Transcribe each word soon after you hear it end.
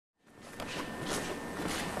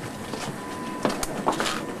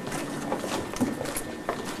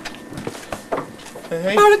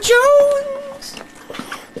Hey. Barrett Jones!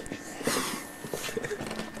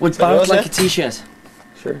 Would Barrett like a t-shirt?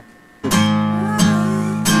 Sure.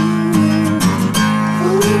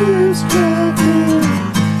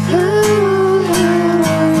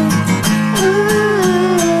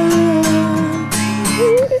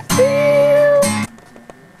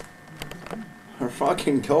 We're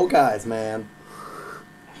fucking cool guys, man.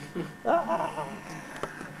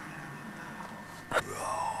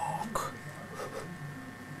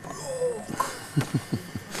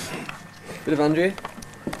 Bit of Andrew.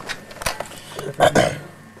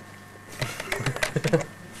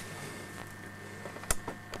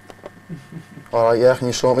 Alright, yeah, can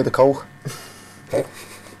you sort me the coke?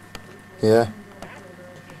 Yeah.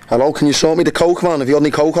 Hello, can you sort me the coke, man? Have you got any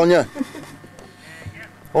coke on you?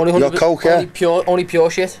 Only You got coke, yeah? Only pure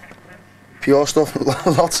shit. Pure stuff,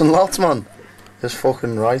 lots and lots, man. That's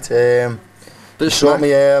fucking right. Bit of sort me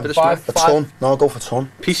bit of a ton. No, I'll go for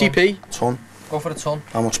ton. PCP? Ton. Go for the ton.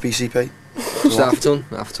 How much PCP? Just half a ton.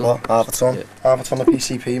 Half a ton. What? Half a ton. Yeah. Half a ton of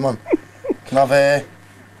PCP, man. Can I have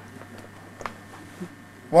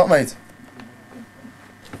what, mate?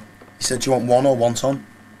 You said you want 1 or 1 ton?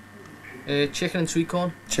 Chicken and sweet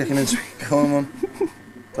corn. Chicken and sweet corn, man. Is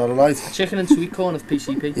that alright? Chicken and sweet corn of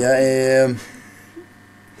PCP. Yeah,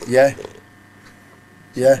 yeah.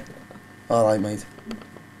 Yeah. Alright, mate.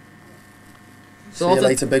 See you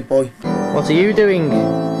later, big boy. What are you doing?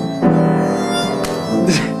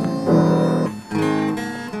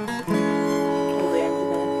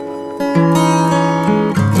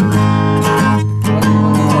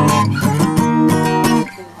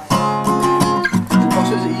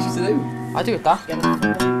 I do it that.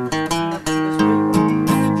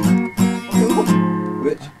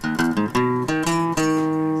 Which?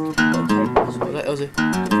 Let us it.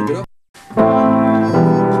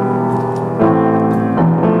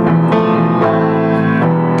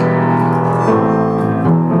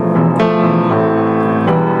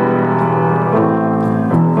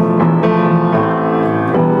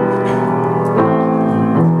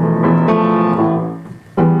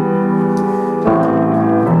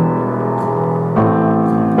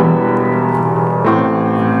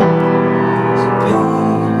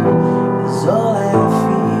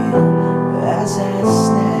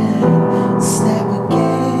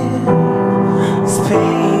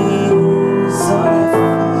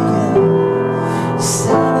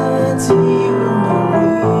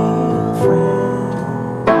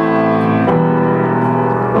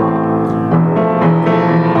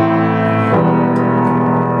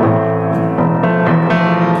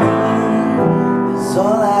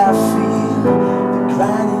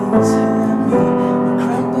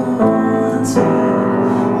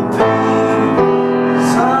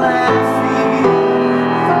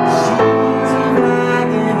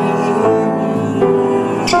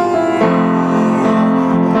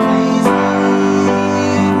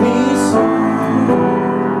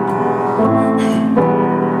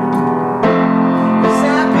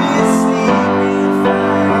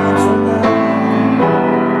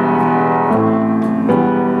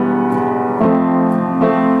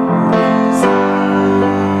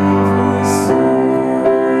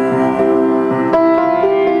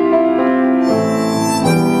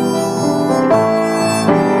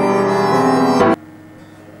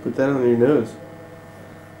 Put that on your nose.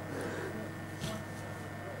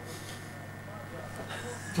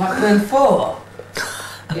 Blackburn 4?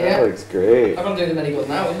 Yeah. That looks great. I don't do them any good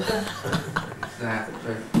now, is it? Nah,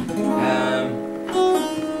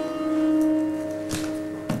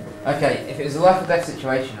 okay, if it was a life or death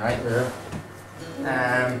situation, right?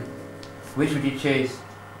 Yeah. Which would you choose?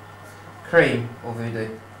 Cream or voodoo?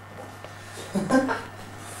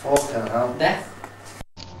 Fucking hell. Death?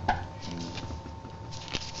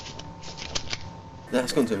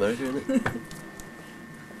 That's gone to America, isn't it?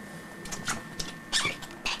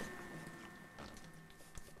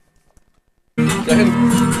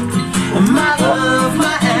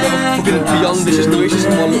 Fucking beyond this is noises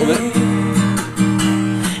in one little bit.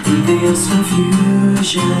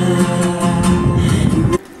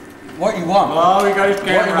 What you want? Oh, we got his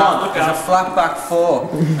camera. What you want is a flat back 4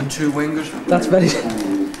 and 2 wingers.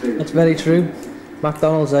 That's very true.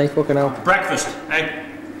 McDonald's, eh? Fucking hell. Breakfast, eh?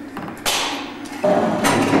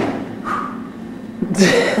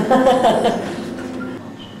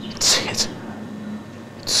 See it.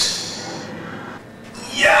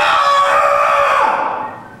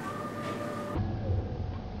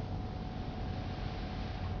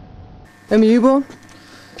 When were you born?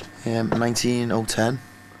 1910.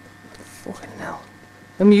 Fucking hell.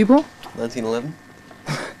 When were you born? 1911.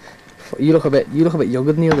 You look a bit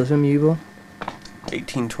younger than the others. When were you born?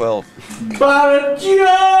 1812. Barrett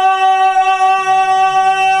Jones!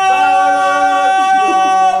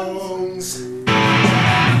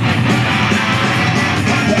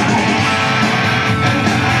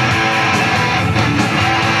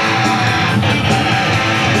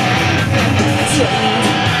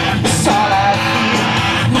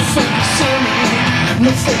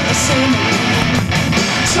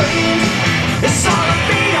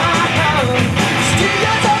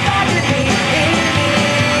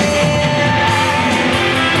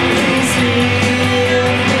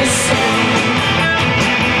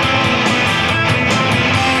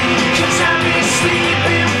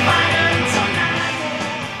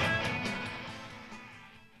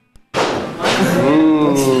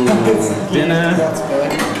 Dinner.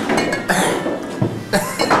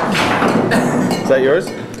 Is that yours?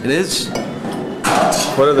 It is.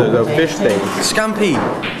 What are the fish things? Scampi.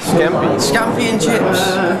 Scampi. Scampi and chips.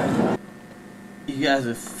 You guys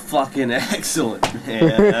are fucking excellent,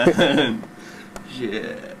 man.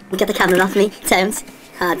 Shit. Get the camera off me, don't.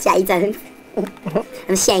 Oh, Jay, don't.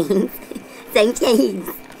 I'm ashamed. Don't change.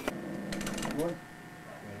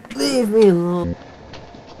 Leave me alone.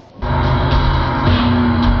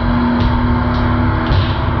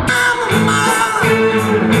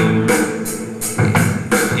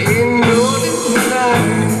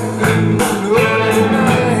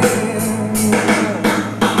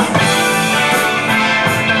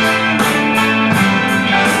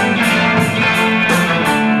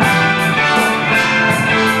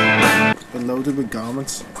 Loaded with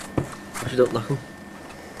garments. I should up them.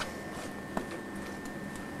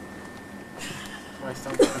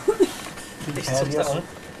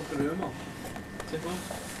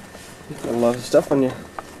 Got a lot of stuff on you.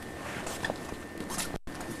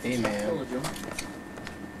 Hey man.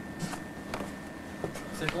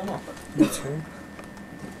 You too.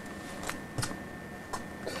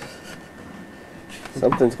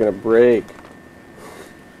 Something's gonna break.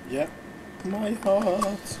 Yeah. My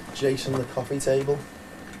heart. Jason, the coffee table.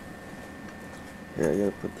 Here, I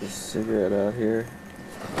gotta put this cigarette out here.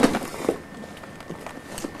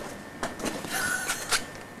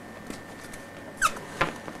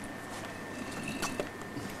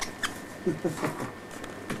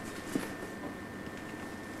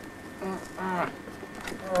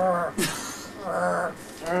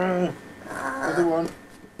 Other one.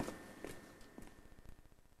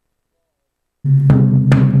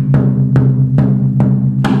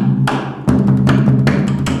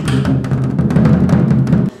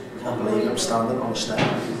 Can't believe I'm standing on a step.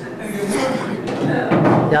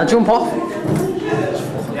 Yeah, jump off.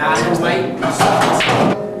 Yeah, mate.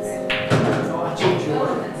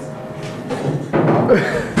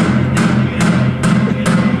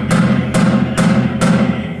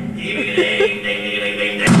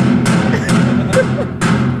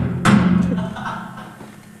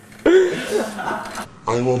 I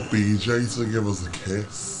want BJ to give us a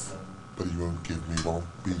kiss, but he won't give me one.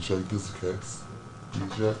 BJ gives a kiss.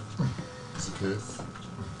 BJ, it's a kiss.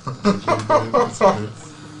 BJ, babe, it's a kiss.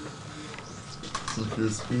 It's a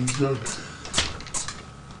kiss, BJ.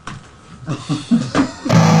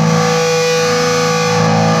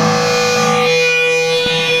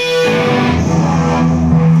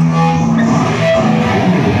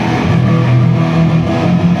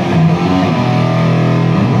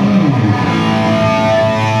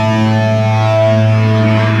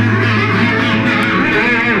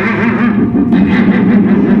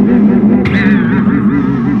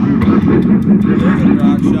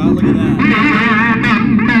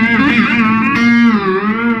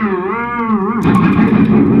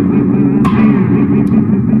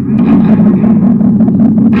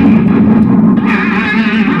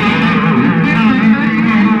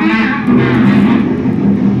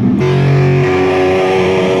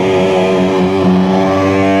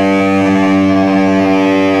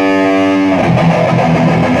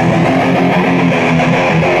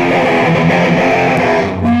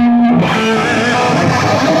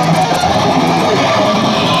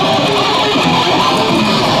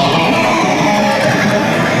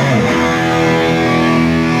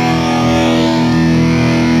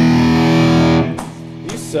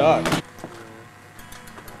 Suck.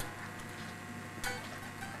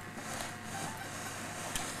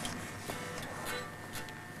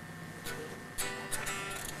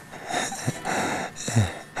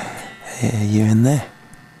 Hey, are you in there?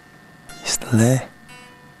 You still there?